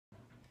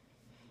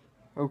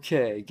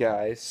Okay,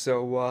 guys,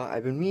 so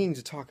I've been meaning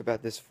to talk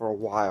about this for a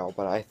while,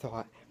 but I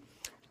thought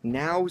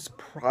now's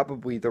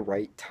probably the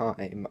right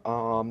time.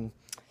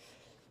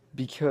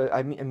 Because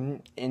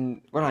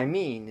and what I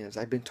mean is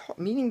I've been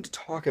meaning to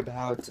talk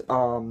about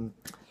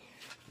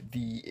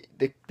the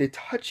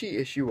touchy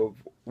issue of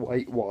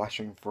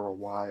whitewashing for a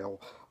while.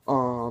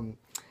 Um,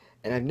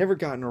 and I've never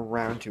gotten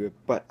around to it,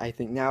 but I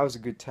think now is a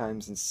good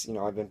time since,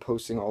 I've been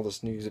posting all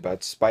this news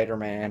about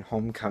Spider-Man,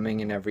 Homecoming,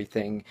 and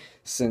everything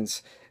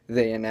since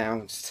they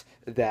announced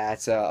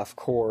that, of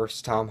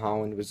course, Tom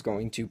Holland was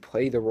going to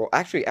play the role.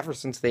 Actually, ever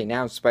since they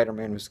announced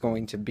Spider-Man was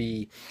going to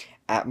be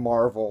at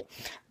Marvel.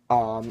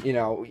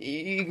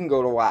 You can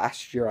go to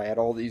last year. I had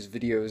all these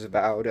videos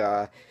about,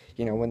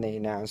 when they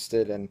announced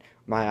it and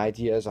my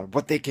ideas on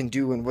what they can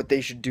do and what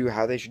they should do,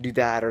 how they should do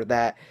that or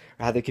that,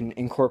 or how they can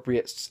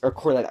incorporate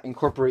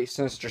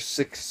Sinister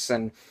Six,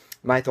 and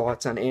my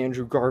thoughts on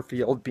Andrew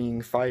Garfield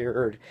being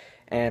fired,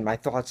 and my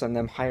thoughts on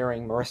them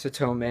hiring Marissa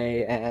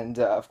Tomei and,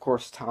 of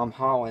course, Tom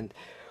Holland.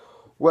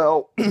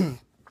 Well,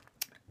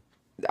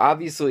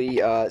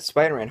 obviously,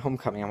 Spider-Man: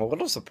 Homecoming. I'm a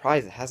little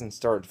surprised it hasn't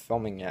started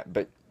filming yet,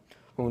 but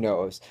who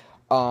knows?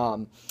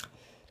 Um,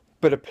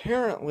 but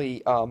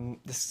apparently,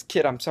 this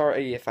kid, I'm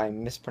sorry if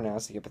I'm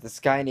mispronouncing it, but this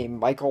guy named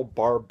Michael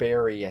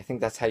Barbieri, I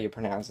think that's how you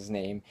pronounce his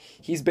name,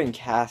 he's been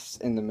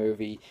cast in the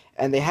movie,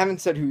 and they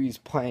haven't said who he's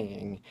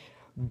playing,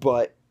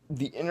 but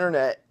the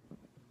internet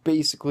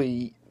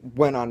basically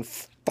went on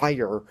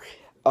fire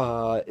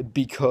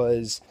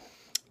because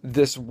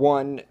this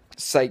one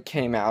site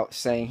came out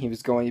saying he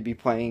was going to be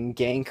playing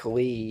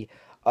Ganke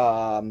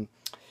um,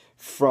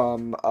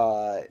 from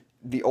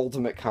the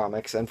Ultimate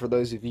Comics. And for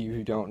those of you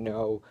who don't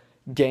know,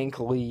 Gank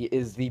Lee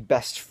is the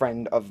best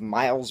friend of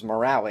Miles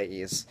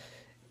Morales,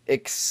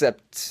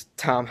 except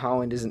Tom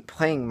Holland isn't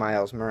playing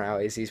Miles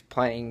Morales, he's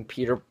playing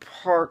Peter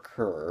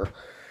Parker.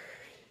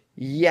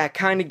 Yeah,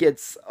 kind of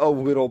gets a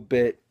little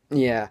bit,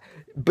 yeah.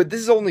 But this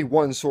is only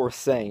one source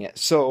saying it.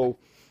 So,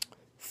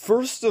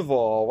 first of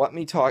all, let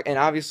me talk, and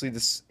obviously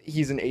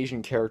he's an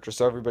Asian character,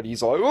 so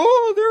everybody's like,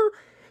 oh,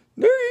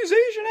 these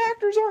Asian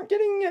actors aren't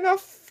getting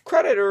enough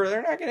credit or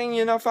they're not getting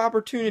enough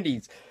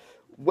opportunities.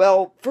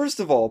 Well, first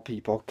of all,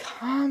 people,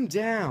 calm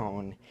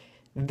down.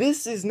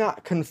 This is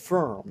not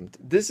confirmed.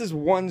 This is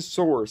one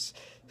source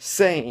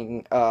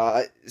saying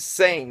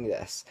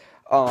this.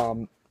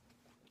 Um,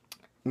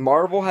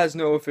 Marvel has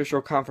no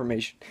official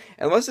confirmation,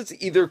 unless it's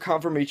either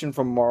confirmation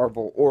from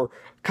Marvel or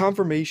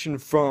confirmation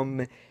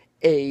from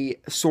a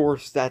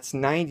source that's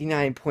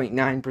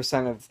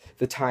 99.9% of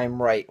the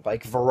time right,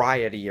 like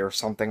Variety or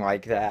something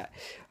like that.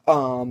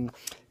 Um,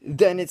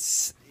 then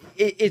it's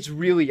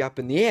really up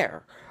in the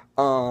air.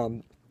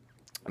 Um,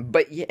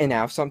 but yeah, and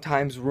now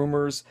sometimes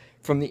rumors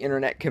from the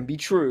internet can be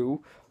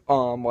true.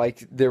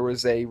 Like there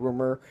was a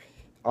rumor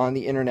on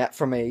the internet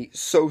from a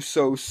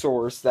so-so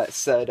source that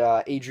said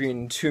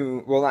Adrian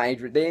Toon. Well, not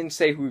Adrian. They didn't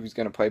say who he was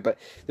going to play, but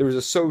there was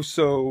a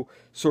so-so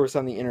source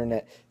on the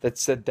internet that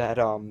said that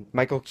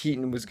Michael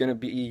Keaton was going to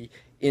be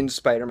in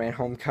Spider-Man: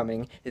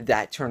 Homecoming.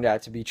 That turned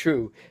out to be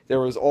true. There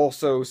was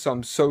also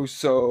some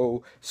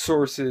so-so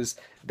sources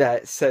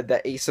that said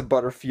that Asa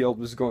Butterfield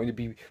was going to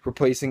be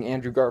replacing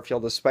Andrew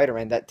Garfield as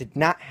Spider-Man. That did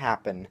not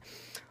happen.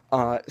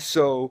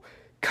 So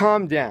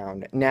calm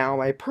down. Now,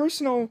 my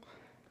personal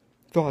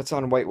thoughts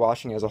on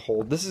whitewashing as a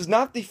whole. This is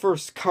not the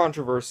first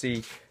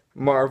controversy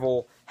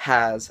Marvel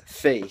has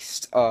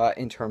faced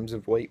in terms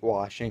of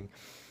whitewashing.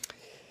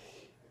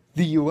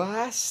 The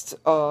last,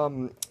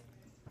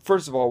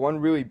 first of all, one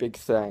really big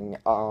thing,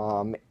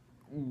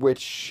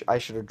 which I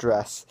should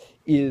address,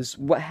 is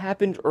what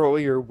happened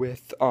earlier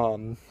with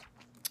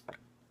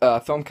a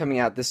film coming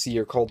out this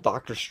year called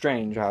Doctor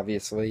Strange,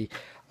 obviously.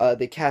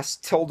 They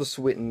cast Tilda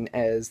Swinton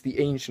as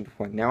the Ancient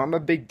One. Now, I'm a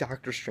big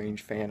Doctor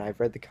Strange fan. I've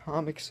read the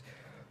comics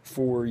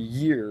for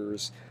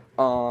years.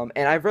 And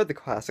I've read the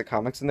classic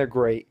comics, and they're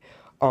great.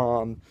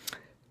 Um,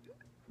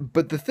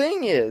 but the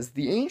thing is,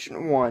 the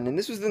Ancient One, and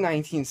this was the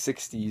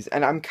 1960s,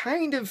 and I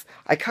kind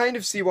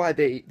of see why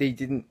they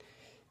didn't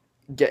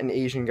get an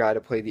Asian guy to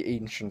play the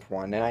Ancient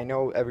One, and I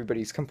know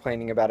everybody's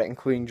complaining about it,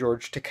 including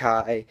George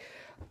Takei,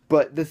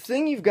 but the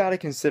thing you've got to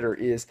consider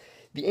is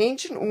the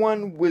Ancient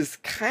One was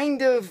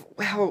kind of,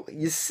 well,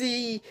 you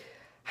see,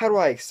 how do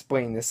I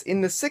explain this?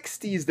 In the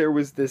 60s, there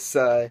was this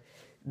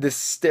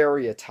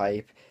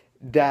stereotype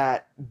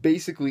that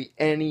basically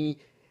any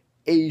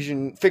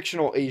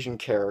fictional Asian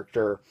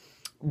character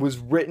was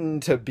written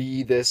to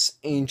be this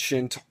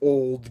ancient,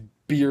 old,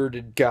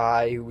 bearded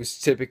guy who was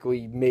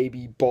typically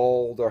maybe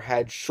bald or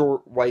had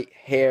short white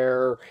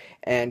hair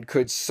and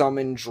could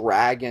summon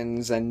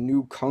dragons and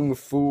knew kung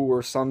fu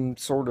or some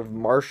sort of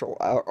martial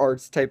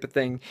arts type of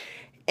thing.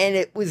 And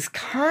it was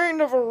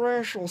kind of a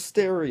racial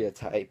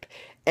stereotype.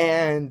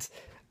 And,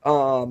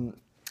 oh,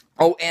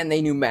 and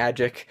they knew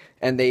magic,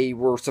 and they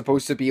were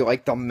supposed to be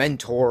like the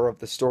mentor of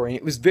the story. And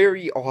it was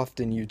very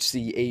often you'd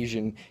see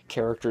Asian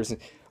characters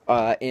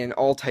in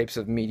all types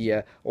of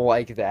media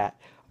like that.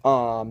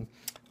 And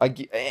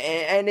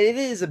it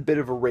is a bit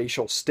of a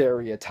racial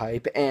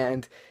stereotype,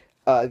 and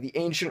the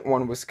Ancient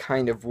One was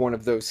kind of one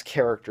of those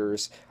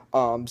characters.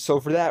 So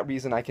for that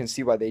reason, I can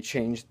see why they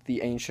changed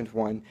the Ancient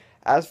One.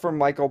 As for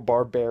Michael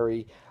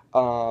Barbieri,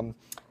 um,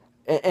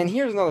 and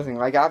here's another thing.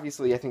 Like,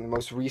 obviously, I think the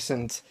most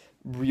recent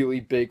really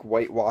big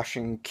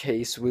whitewashing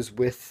case was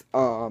with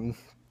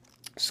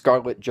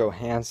Scarlett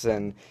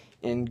Johansson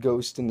in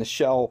Ghost in the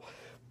Shell.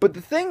 But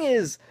the thing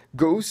is,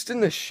 Ghost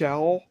in the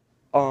Shell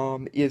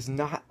is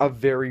not a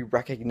very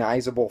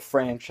recognizable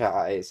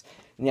franchise.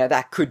 Yeah,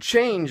 that could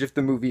change if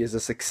the movie is a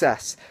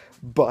success.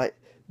 But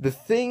the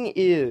thing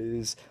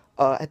is,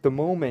 at the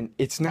moment,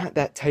 it's not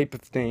that type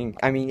of thing.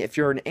 I mean, if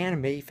you're an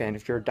anime fan,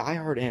 if you're a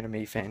diehard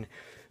anime fan,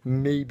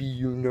 maybe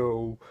you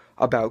know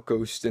about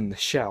Ghost in the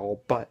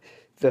Shell, but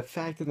the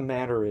fact of the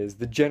matter is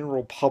the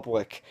general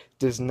public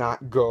does not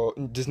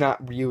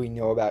really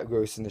know about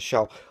Ghost in the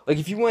Shell. Like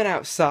if you went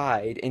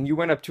outside and you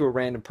went up to a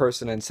random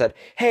person and said,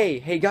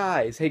 hey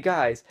guys,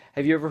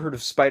 have you ever heard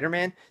of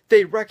Spider-Man?"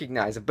 They'd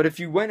recognize it. But if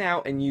you went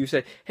out and you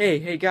said,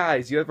 hey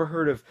guys, you ever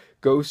heard of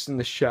Ghost in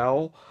the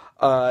Shell?"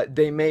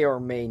 They may or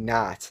may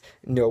not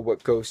know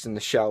what Ghost in the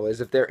Shell is.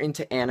 If they're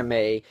into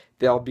anime,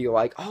 they'll be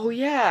like, "Oh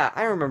yeah,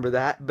 I remember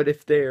that." But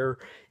if they're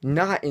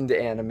not into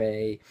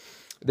anime,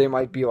 they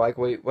might be like,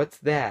 "Wait, what's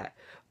that?"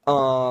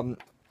 Um,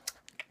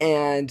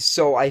 and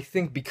so I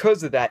think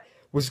because of that,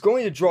 what's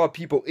going to draw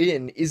people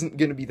in isn't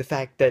going to be the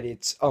fact that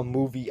it's a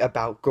movie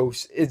about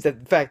ghosts, is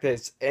that the fact that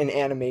it's an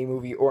anime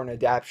movie or an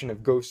adaptation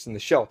of Ghost in the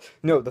Shell.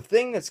 No, the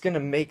thing that's going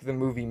to make the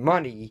movie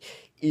money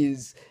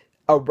is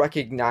a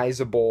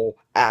recognizable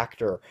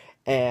actor.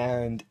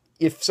 And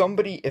if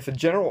a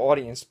general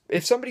audience,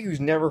 if somebody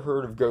who's never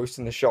heard of Ghost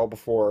in the Shell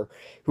before,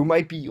 who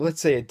might be, let's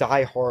say, a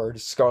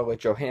die-hard Scarlett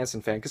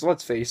Johansson fan, because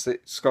let's face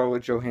it,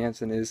 Scarlett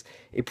Johansson is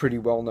a pretty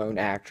well-known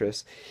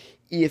actress.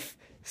 If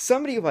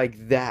somebody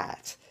like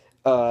that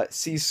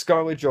sees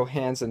Scarlett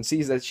Johansson,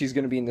 sees that she's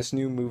going to be in this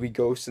new movie,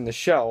 Ghost in the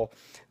Shell,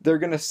 they're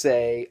going to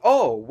say,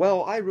 "Oh,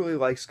 well, I really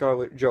like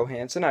Scarlett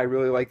Johansson. I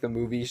really like the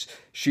movies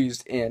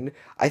she's in.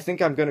 I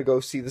think I'm going to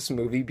go see this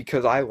movie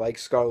because I like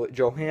Scarlett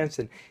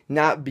Johansson,"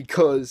 not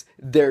because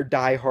they're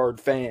diehard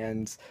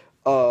fans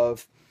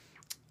of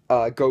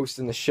Ghost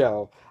in the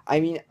Shell. I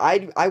mean,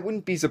 I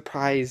wouldn't be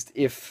surprised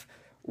if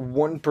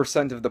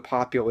 1% of the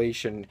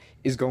population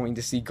is going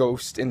to see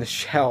Ghost in the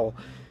Shell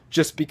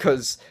just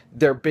because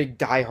they're big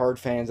diehard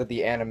fans of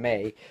the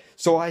anime.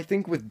 So I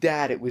think with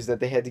that, it was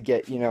that they had to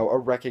get, a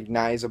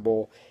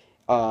recognizable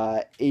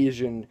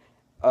Asian,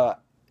 well,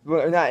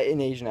 not an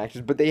Asian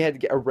actress, but they had to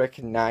get a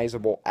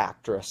recognizable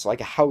actress,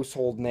 like a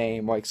household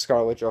name like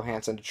Scarlett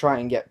Johansson, to try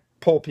and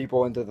pull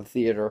people into the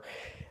theater.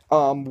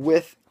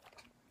 With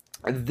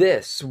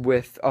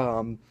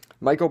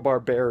Michael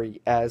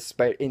Barbieri as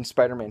in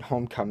Spider-Man: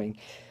 Homecoming.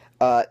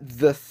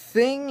 The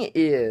thing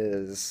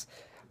is,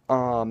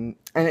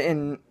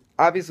 and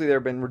obviously there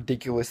have been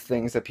ridiculous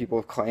things that people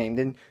have claimed,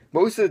 and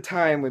most of the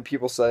time when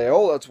people say,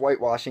 "Oh, that's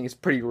whitewashing," it's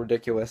pretty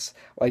ridiculous,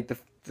 like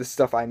the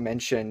stuff I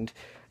mentioned,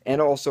 and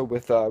also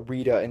with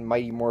Rita and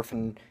Mighty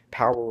Morphin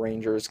Power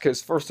Rangers,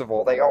 because first of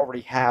all, they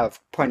already have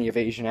plenty of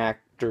Asian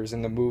actors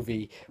in the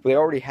movie. They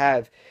already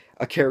have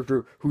a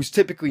character who's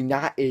typically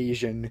not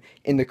Asian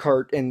in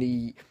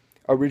the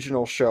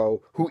original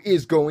show, who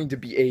is going to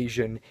be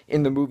Asian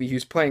in the movie,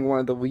 who's playing one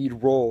of the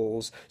lead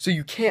roles. So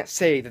you can't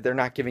say that they're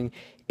not giving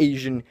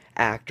Asian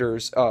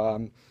actors,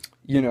 in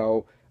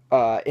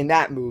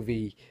that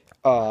movie,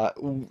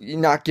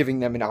 not giving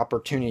them an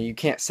opportunity. You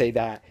can't say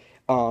that.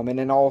 And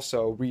then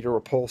also Rita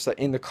Repulsa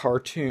in the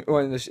cartoon,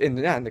 well, not in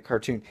the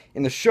cartoon,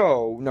 in the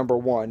show, number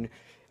one,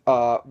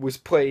 was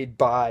played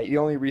by, the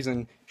only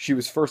reason she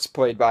was first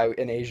played by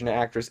an Asian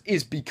actress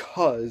is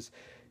because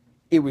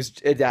it was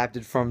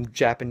adapted from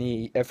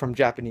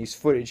Japanese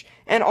footage,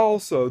 and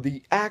also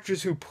the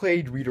actress who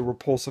played Rita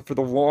Repulsa for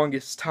the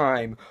longest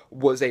time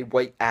was a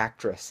white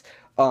actress.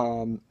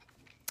 And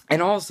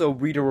also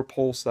Rita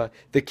Repulsa,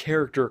 the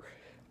character,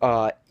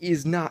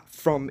 is not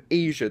from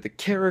Asia. The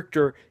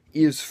character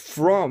is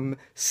from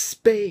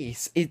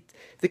space.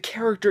 The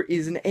character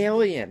is an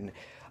alien.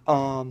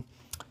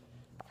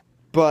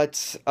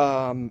 But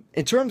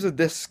in terms of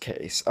this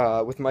case,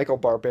 with Michael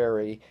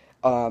Barbieri,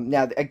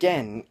 now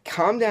again,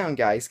 calm down,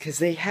 guys, because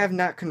they have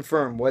not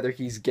confirmed whether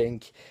he's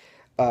Gank.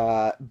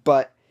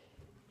 But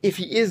if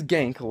he is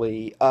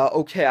Gankly,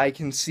 okay, I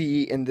can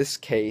see in this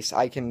case,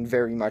 I can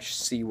very much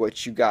see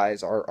what you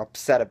guys are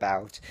upset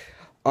about.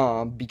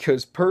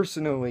 Because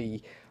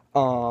personally,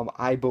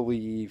 I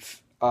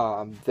believe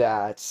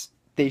that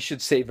they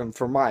should save him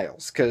for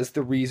Miles, because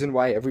the reason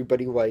why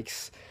everybody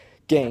likes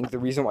Gank, the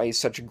reason why he's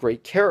such a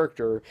great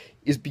character,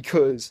 is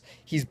because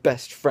he's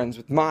best friends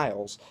with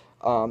Miles.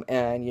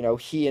 And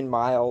he and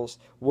Miles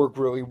work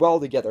really well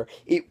together.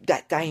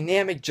 That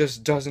dynamic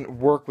just doesn't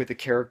work with a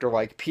character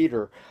like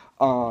Peter.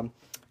 And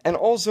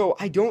also,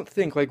 I don't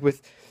think, like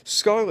with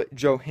Scarlett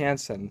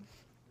Johansson,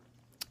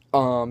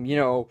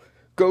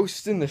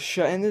 Ghost in the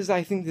Shell, and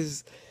I think this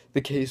is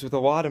the case with a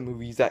lot of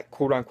movies that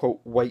quote unquote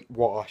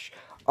whitewash.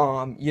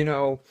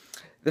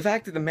 The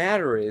fact of the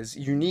matter is,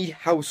 you need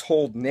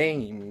household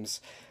names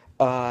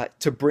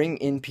to bring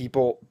in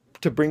people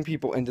to bring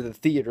people into the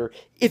theater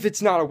if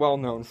it's not a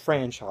well-known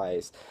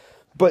franchise.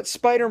 But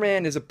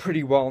Spider-Man is a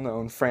pretty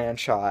well-known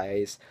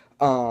franchise.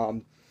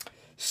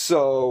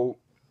 So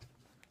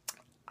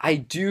I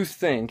do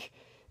think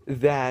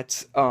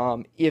that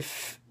um,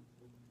 if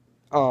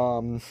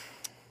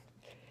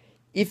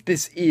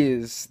this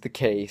is the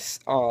case,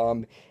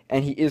 and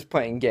he is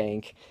playing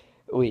Gank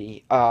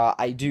Lee,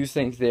 I do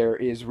think there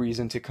is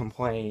reason to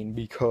complain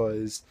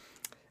because,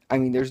 I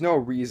mean, there's no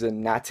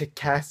reason not to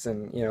cast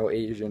him,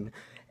 Asian,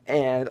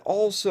 and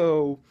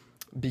also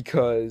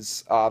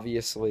because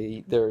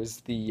obviously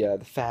there's the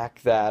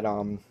fact that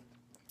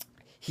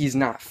he's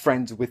not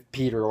friends with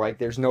Peter. Like,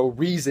 there's no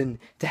reason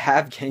to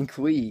have Gank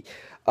Lee.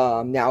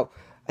 Now,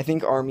 I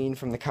think Armin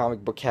from the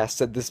comic book cast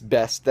said this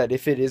best, that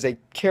if it is a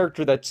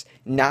character that's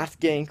not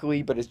Gank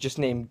Lee, but is just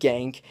named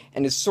Gank,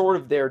 and is sort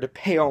of there to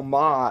pay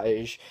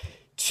homage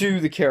to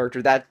the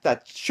character,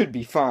 that should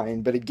be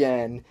fine. But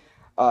again,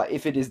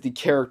 if it is the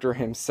character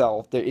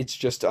himself, it's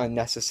just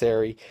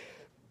unnecessary.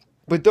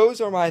 But those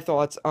are my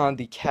thoughts on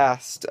the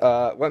cast.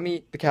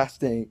 The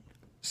casting,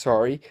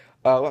 sorry.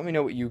 Let me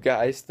know what you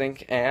guys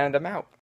think, and I'm out.